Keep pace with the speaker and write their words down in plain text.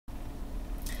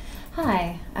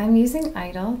Hi, I'm using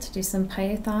IDLE to do some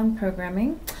Python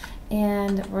programming,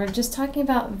 and we're just talking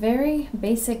about very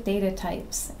basic data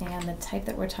types, and the type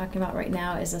that we're talking about right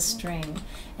now is a string.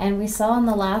 And we saw in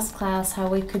the last class how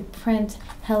we could print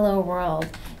hello world,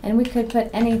 and we could put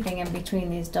anything in between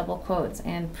these double quotes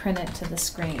and print it to the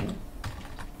screen.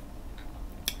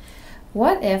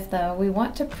 What if, though, we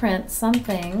want to print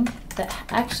something that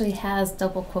actually has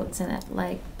double quotes in it,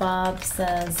 like Bob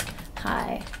says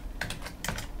hi?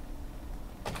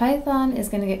 Python is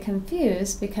going to get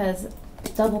confused because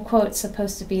double quote's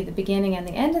supposed to be the beginning and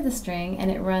the end of the string, and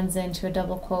it runs into a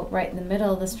double quote right in the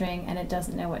middle of the string, and it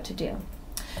doesn't know what to do.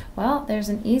 Well, there's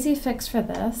an easy fix for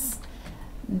this.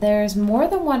 There's more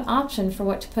than one option for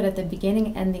what to put at the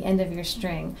beginning and the end of your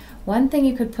string. One thing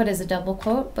you could put is a double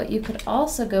quote, but you could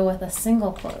also go with a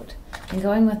single quote. And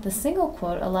going with the single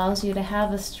quote allows you to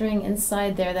have a string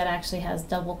inside there that actually has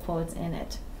double quotes in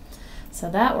it. So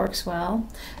that works well.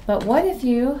 But what if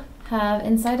you have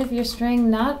inside of your string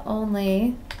not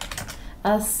only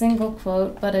a single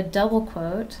quote but a double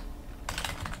quote?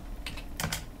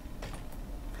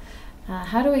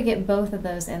 How do we get both of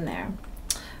those in there?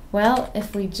 Well,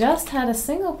 if we just had a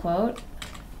single quote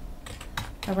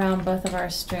around both of our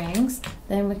strings,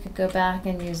 then we could go back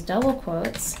and use double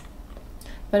quotes.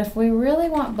 But if we really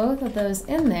want both of those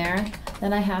in there,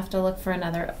 then I have to look for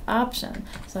another option.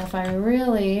 So if I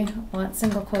really want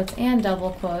single quotes and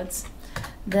double quotes,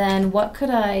 then what could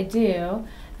I do?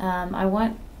 I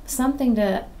want something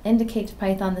to indicate to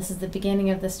Python this is the beginning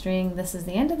of the string, this is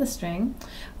the end of the string.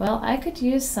 Well, I could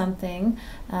use something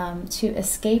to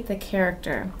escape the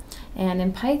character. And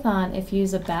in Python, if you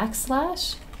use a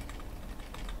backslash,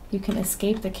 you can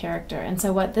escape the character. And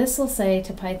so what this will say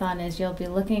to Python is you'll be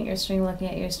looking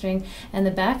at your string, and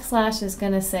the backslash is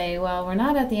going to say, well, we're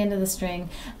not at the end of the string,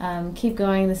 keep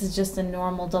going, this is just a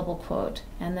normal double quote.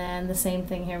 And then the same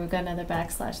thing here, we've got another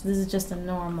backslash, this is just a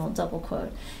normal double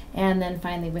quote. And then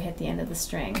finally we hit the end of the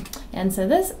string. And so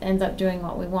this ends up doing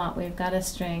what we want. We've got a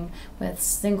string with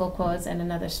single quotes and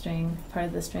another string, part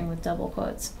of the string with double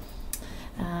quotes.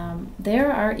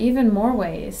 There are even more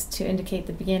ways to indicate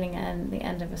the beginning and the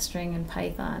end of a string in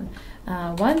Python.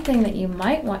 One thing that you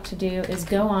might want to do is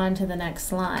go on to the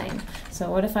next line.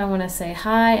 So what if I want to say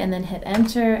hi and then hit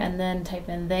enter and then type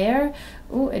in there?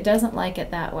 Ooh, it doesn't like it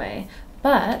that way.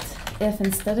 But if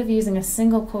instead of using a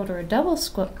single quote or a double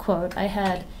quote, I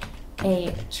had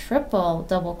a triple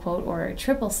double quote or a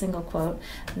triple single quote,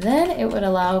 then it would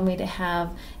allow me to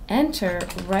have enter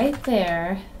right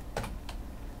there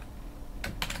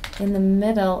in the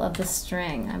middle of the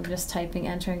string. I'm just typing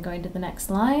enter and going to the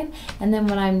next line, and then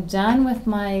when I'm done with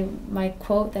my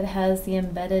quote that has the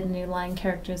embedded new line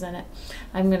characters in it,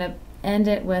 I'm going to end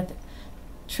it with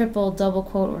triple double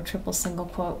quote or triple single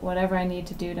quote, whatever I need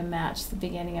to do to match the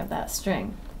beginning of that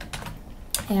string.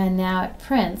 And now it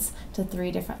prints to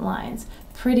 3 different lines.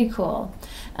 Pretty cool.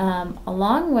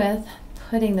 Along with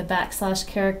putting the backslash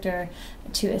character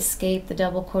to escape the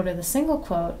double quote or the single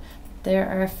quote, there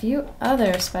are a few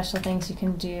other special things you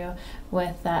can do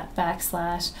with that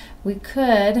backslash. We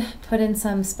could put in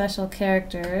some special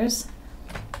characters.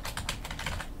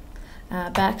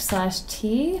 Backslash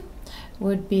T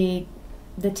would be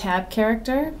the tab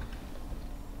character.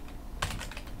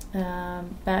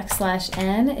 Backslash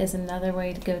N is another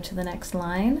way to go to the next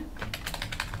line.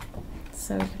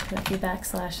 So we could put a few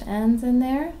backslash N's in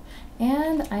there.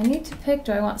 And I need to pick,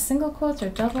 do I want single quotes or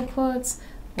double quotes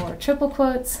or triple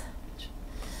quotes?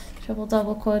 Triple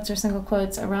double quotes or single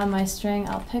quotes around my string.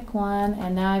 I'll pick one,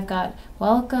 and now I've got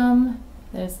welcome.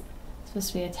 There's supposed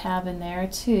to be a tab in there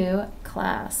to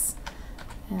class.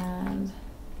 And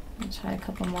I'll try a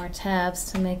couple more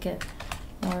tabs to make it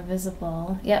more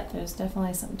visible. Yep, there's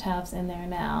definitely some tabs in there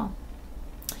now.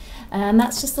 And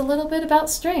that's just a little bit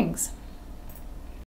about strings.